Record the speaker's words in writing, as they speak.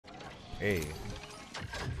Hey.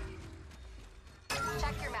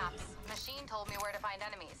 Check your maps. Machine told me where to find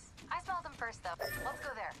enemies. I smelled them first, though. Let's go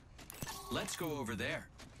there. Let's go over there.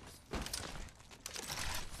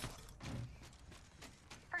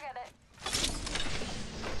 Forget it.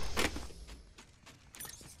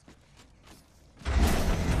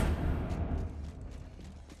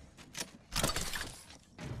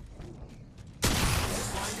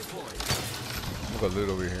 Line deployed. I'm gonna go loot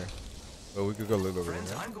over here. Oh, we could go loot over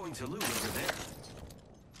Friends, here. I'm going to loot over there.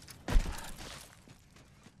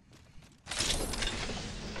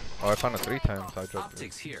 Oh, I found it 3 times. I dropped it.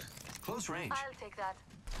 Optics here. Close range. I'll take that.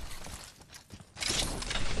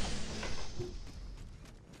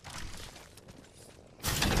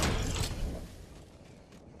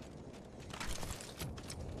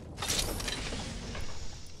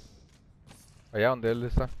 Allá donde él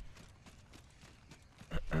está.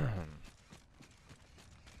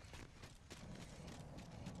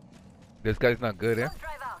 This guy's not good, eh? Let's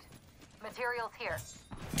drive out. Materials here.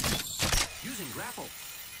 Using grapple.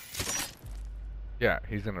 Yeah,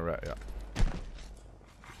 he's in a rat, yeah.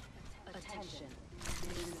 Attention.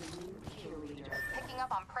 There is a new kill leader. Picking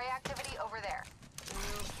up on prey activity over there.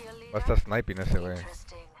 New kill leader. Va a estar sniping ese güey.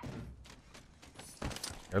 Interesting.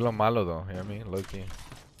 Es lo malo, though. You know what I mean? Loki.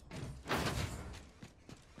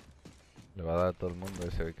 Le va a dar a todo el mundo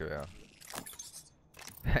ese güey que vea.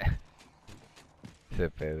 Ese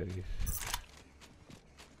Pedris.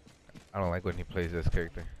 I don't like when he plays this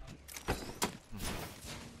character.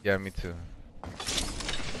 Yeah, me too.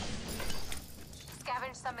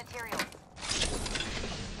 Scavenge some materials.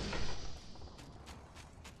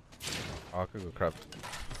 Oh, I could go crap.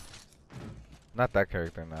 Not that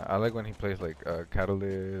character, nah. I like when he plays like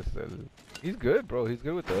Catalyst. He's good, bro. He's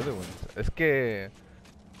good with the other ones. Es que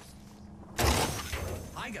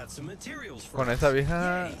I got some materials for con us. esa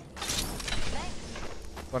vieja, Yay.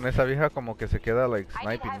 con esa vieja como que se queda like I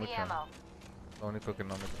need sniping heavy mucho. ammo. Lo único que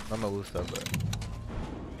no me gusta, but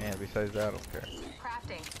yeah, besides that, I don't care.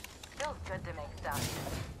 Crafting. Feels good to make stuff.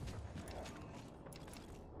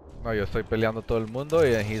 No, yo estoy peleando todo el mundo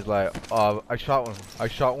and he's like, oh, I shot one.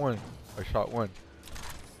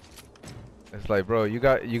 It's like, bro, you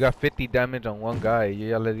got 50 damage on one guy. Yo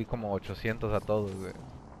ya le di como 800 a todos, güey.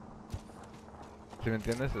 ¿Sí me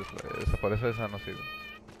entiendes? Por eso esa no sirve.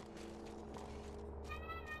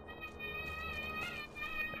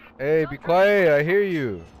 Hey, be quiet, I hear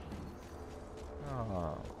you.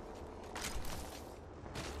 Oh.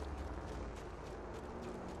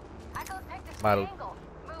 Echo's picked a Mal. triangle.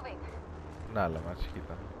 Moving. Nah, la más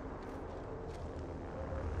chiquita.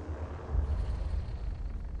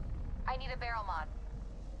 I need a barrel mod.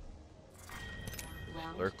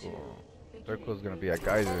 Round Circle. two. Circle's gonna be a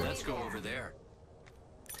geyser. Let's go over there.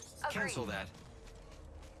 Cancel that.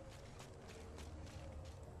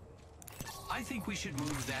 I think we should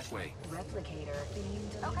move that way. Replicator being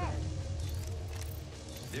delivered. Okay.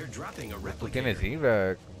 They're dropping a Tú tienes replicator.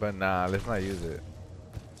 evac, but nah, let's not use it.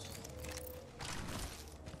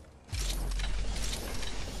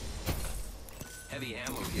 Heavy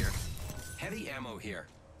ammo here. Heavy ammo here.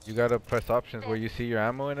 You gotta press options where you see your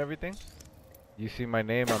ammo and everything. You see my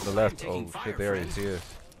name on the left. taking Oh fire, shit, they already friends. see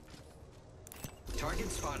us. Target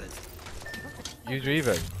spotted. Use your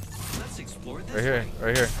evac. Let's explore this Right here, way.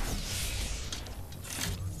 right here.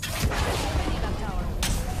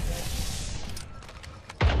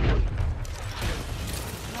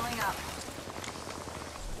 Healing up.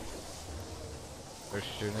 They're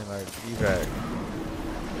shooting like evac.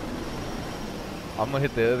 I'm gonna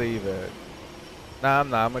hit the other evac. Nah, I'm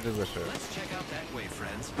not. I'm gonna just go straight. Let's check out that way,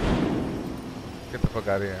 friends. Get the fuck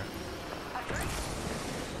out of here.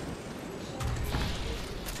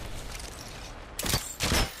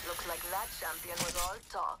 Looks like that champion was all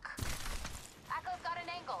talk. Echo's got an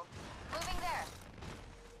angle. Moving there.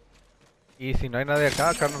 Y si no hay nadie acá,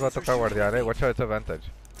 acá nos va a tocar guardiar, eh. Watch out, it's advantage.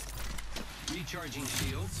 Recharging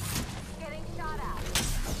shields. Getting shot at.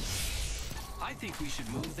 I think we should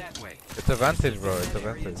move that way. It's advantage, bro. It's That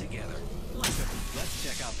area advantage. together. Let's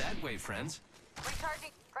check out that way, friends.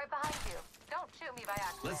 Recharging right behind you. Don't shoot me by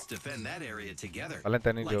accident. Let's defend that area together. I'll let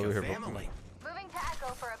that Like ninja over a here, bro. family. Moving to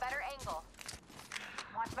Echo for a better angle.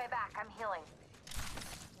 Watch my back. I'm healing.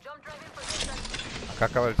 Jump drive in position. Acá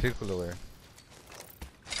acaba el círculo, güey.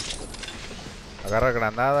 Agarra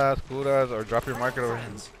granadas, curas, or drop your market over here.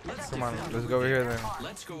 Friends, let's Come on, defend let's who go over we here are. then.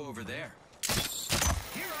 Let's go over there.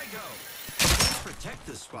 Here I go. Let's protect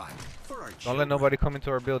the spot for our Don't children. let nobody come into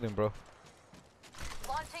our building, bro.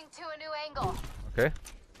 Launching to a new angle. Okay?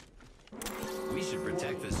 We should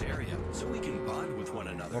protect this area so we can bond with one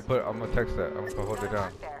another. I'm gonna text that. I'm gonna hold it Got a down.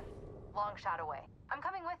 mark there. Long shot away. I'm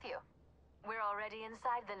coming with you. We're already already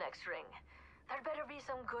inside the next ring. There'd better be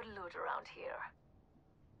some good loot around here.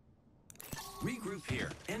 Regroup here.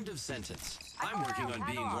 End of sentence. I'm working on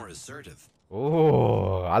being more assertive.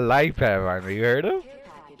 Oh, I like Pathfinder. You heard him? Care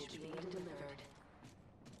package being delivered.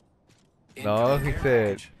 No, Incoming he care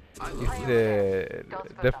said. package. He said.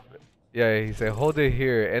 Yeah, he said, hold it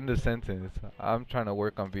here. End of sentence. I'm trying to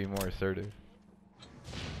work on being more assertive.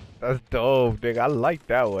 That's dope, nigga. I like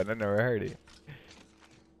that one. I never heard it.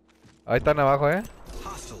 Ahí están abajo, eh?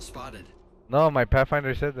 Hostile spotted. No, my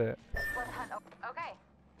Pathfinder said that. Let's hunt. Oh, okay,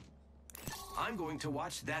 I'm going to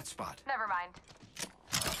watch that spot. never mind.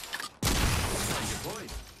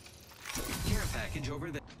 Deployed. Care package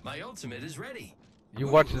over there. My ultimate is ready. You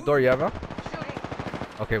watch the door, yeah, bro?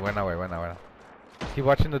 Shooting. Okay, buena, wey, buena. Keep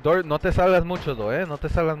watching the door. No te salgas mucho, though, eh. No te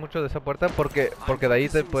salgas mucho de esa puerta porque de ahí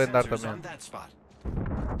te pueden dar también. On that spot.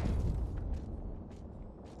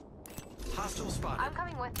 Hostile spotted. I'm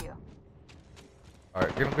coming with you.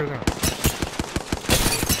 Alright, get him.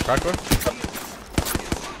 Crack one.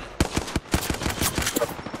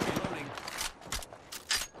 Reloading.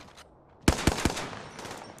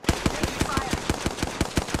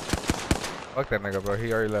 Fuck that nigga, bro.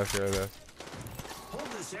 He already left. Hold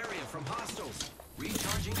this area from hostiles.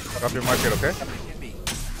 Recharging. Drop your market, okay? Hit me.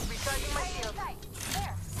 Recharging my shield.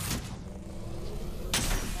 There.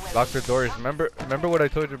 Lock the doors. Remember what I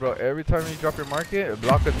told you, bro. Every time you drop your market,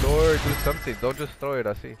 block a door, do something. Don't just throw it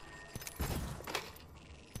así.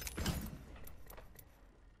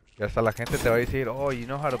 Y hasta la gente te va a decir, oh, you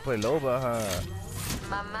know how to play Loba, huh?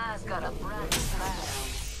 Mama's got a brand new plan.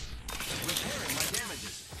 Repairing my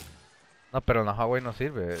damages. No, pero en la hallway no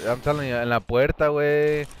sirve. I'm telling you, en la puerta,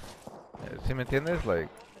 güey. ¿Sí me entiendes? Like,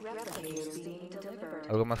 Replicators being delivered.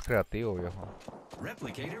 algo más creativo, viejo.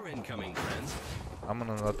 Replicator incoming, friends.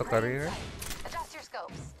 Vámonos, nos va a tocar ir, eh. Adjust your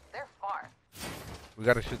scopes. They're far. We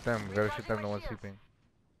gotta shoot them. We gotta shoot them, the one sleeping.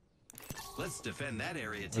 Let's defend that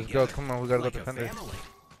area Let's together. go, come on, we gotta like go a defend it. family.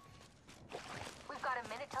 We've got a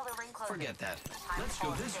minute till the ring closes. Forget that. Time Let's to go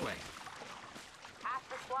call it this safe. way. Half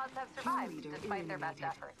the squads have survived, despite their best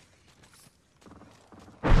efforts.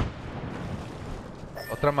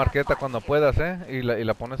 Otra marqueta cuando puedas, eh. Y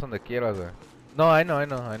la pones donde quieras, güey. No, I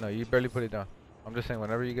know. You barely put it down. I'm just saying,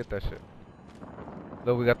 whenever you get that shit.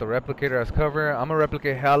 Look, we got the replicator as cover. I'm gonna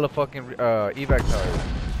replicate hella fucking evac towers.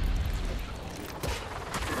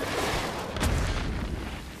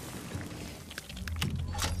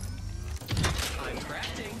 I'm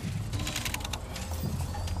crafting.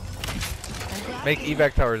 Make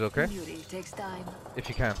evac towers, okay? Beauty takes time. If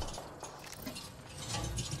you can.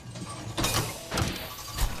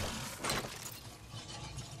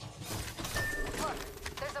 Look,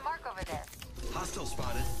 there's a mark over there. Hostile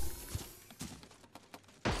spotted.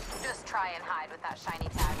 Just try and hide with that shiny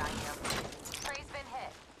tag on you. Prey's been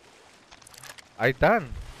hit. Ahí están.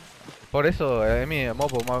 Por eso, I mean,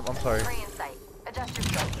 mobile, I'm sorry. Prey in sight. Adjust your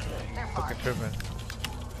scopes. They're far. Fucking tripping.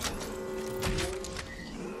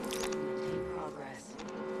 In progress.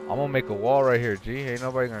 I'm gonna make a wall right here, G. Ain't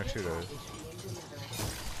nobody gonna shoot us.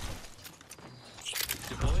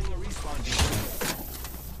 Deploying a respawn beacon.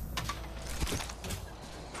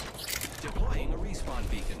 Deploying a respawn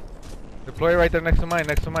beacon. Deploy right there next to mine.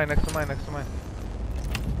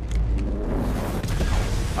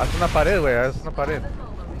 Haz una pared, güey. Haz una pared.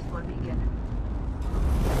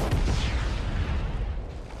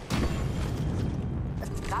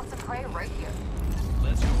 Got some prey right here.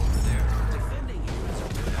 Let's go over there. Defending you is a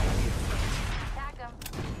good idea. Tag him.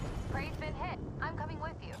 Prey's been hit. I'm coming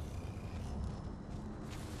with you.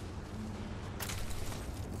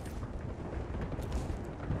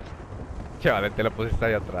 Chaval, te la pusiste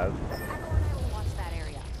ahí atrás. Everyone I will watch that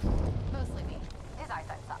area. Mostly me. His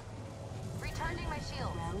eyesight's up. Recharging my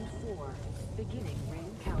shield. Round 4. Beginning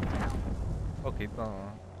ring countdown. Poquito.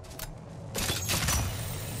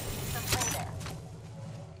 Some prey there.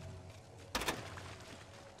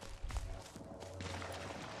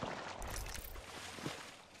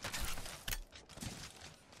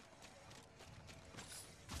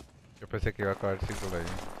 Yo pensé que iba a acabar el círculo ahí.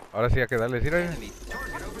 Ahora sí hay que darle, ¿sí? Enemy.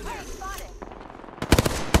 Target over Prey there. spotted.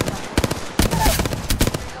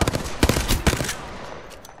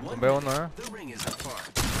 Veo uno, eh. The ring isn't far.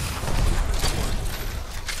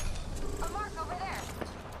 A mark over there.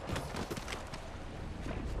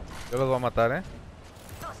 Yo los voy a matar, eh.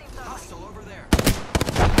 Don't seem so. Hostile over there.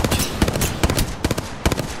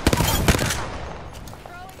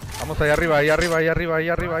 Vamos allá arriba.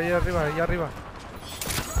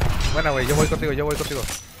 Buena, güey. Yo voy contigo.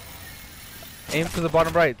 Aim to the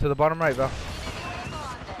bottom right, bro.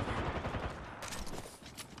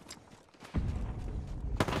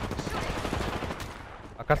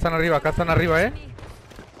 Acá están arriba, eh.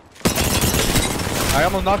 I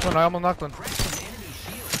almost knocked one. I almost knocked one.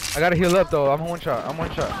 I gotta heal up though. I'm one shot. I'm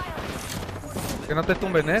one shot. Que no te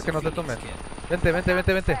tumben, que no te tumben. Vente, vente,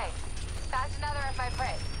 vente, vente. Bagged another of my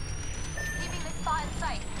prey. Keeping this spot in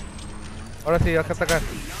sight. Ahora sí, hay que atacar.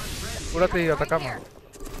 Cúrate y atacamos. Heading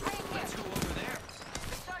here.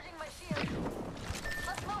 Recharging my shield.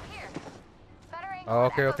 Let's move here. Better angle. Ah,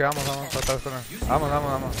 ok, ok, vamos, vamos. Atrás con él. Vamos,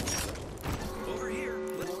 vamos, vamos. Over here.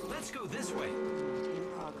 Let's go this way. In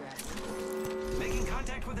progress. Making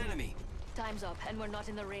contact with enemy. Time's up, and we're not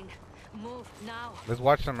in the ring. Move now. Let's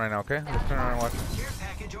watch them right now, okay? Let's turn around and watch them. Care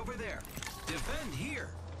package over there. Defend here.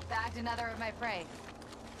 Bagged another of my prey.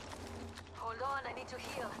 Hold on, I need to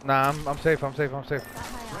heal. Nah, I'm safe, I'm safe, I'm safe.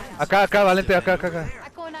 Got my eye on. Acá, acá, Valente, acá, acá, acá.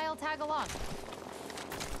 Echo and I'll tag along.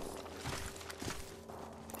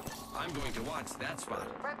 I'm going to watch that spot.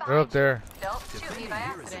 Right They're up behind there. you. Don't shoot me Defending by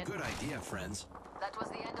here is a accident. good idea, friends. That was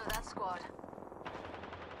the end of that squad.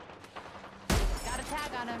 Got a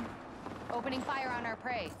tag on him. Opening fire on our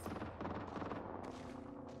prey.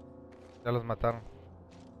 Ya los mataron.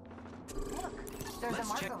 Look, there's a Let's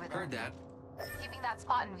mark check. over there. Heard that. Keeping that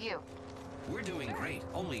spot in view. We're doing great.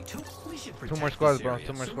 Only two. We should protect more squads, this bro. area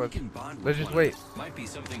 2 more so we squads. can bond Let's with just one wait. another. Might be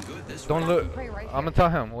something good this Don't way. look. Prey right I'm here. gonna tell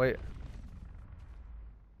him. Wait.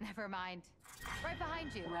 Never mind. Right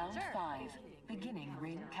behind you. Round Sure. 5. Beginning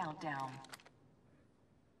ring countdown.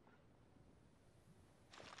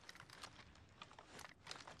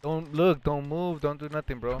 Don't look. Don't move. Don't do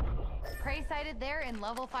nothing, bro. Prey sighted there in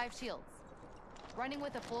level 5 shields. Running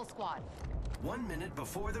with a full squad. 1 minute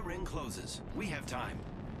before the ring closes. We have time.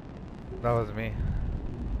 That was me.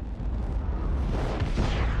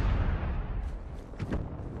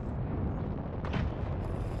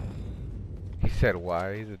 He said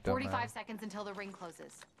why? He's a dumb 45 seconds until the ring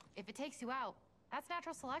closes. If it takes you out, that's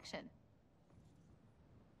natural selection.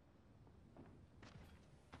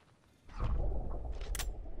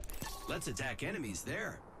 Let's attack enemies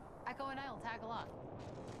there. Echo and I'll tag along.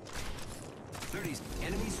 30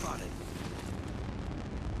 enemy spotted.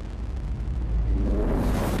 Keeping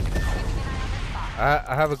an eye on this spot.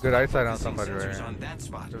 I have a good eyesight on Missing somebody right sensors now. on that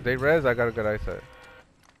spot. If they res, I got a good eyesight.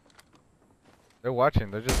 They're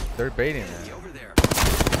watching. They're baiting Enemy it. over there. Tag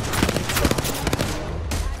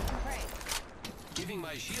some prey. Giving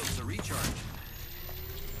my shields a recharge.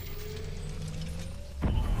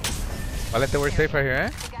 Valente, we're safe right here, eh?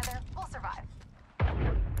 Together, we'll survive.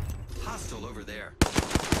 Hostile over there.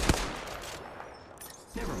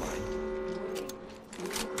 Never mind.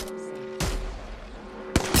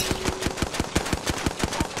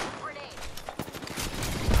 Grenade.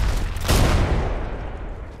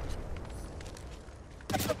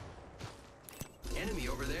 Enemy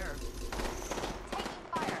over there. Taking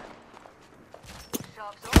fire.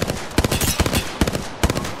 Shops open.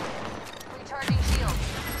 Recharging shield.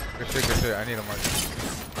 Good shit, good shit. I need a mark.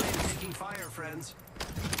 I'm taking fire, friends.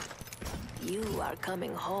 You are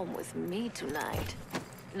coming home with me tonight.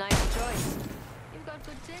 Nice choice. You've got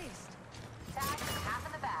good taste. Tag half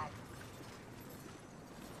in the bag.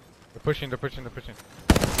 They're pushing, they're pushing, they're pushing.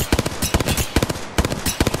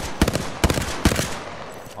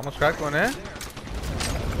 Almost cracked one, eh?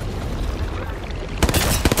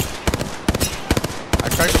 I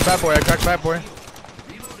cracked the bad boy, I cracked bad boy.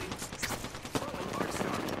 Reloading.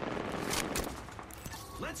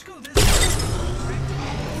 Let's go this way.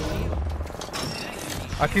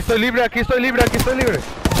 Aquí estoy libre, aquí estoy libre, aquí estoy libre.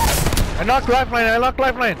 I knocked lifeline, I knocked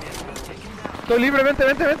lifeline. Estoy libre, vente,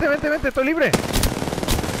 vente, vente, vente, vente, estoy libre.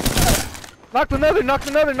 Knocked another, knocked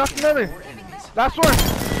another, knocked another. Last one.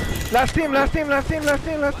 Last team, last team, last team, last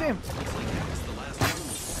team, last team.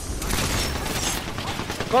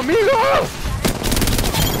 Conmigo!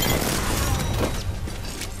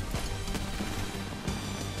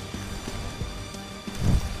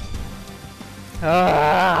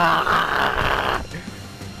 Ah!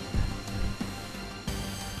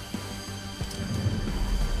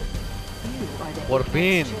 You are the Por Apex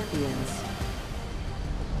fin. champions.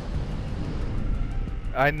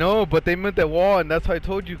 I know, but they met the wall, and that's why I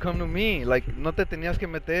told you come to me. Like, no te tenías que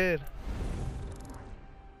meter.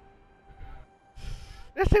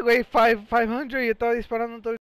 Ese güey 500 y estaba disparando todo el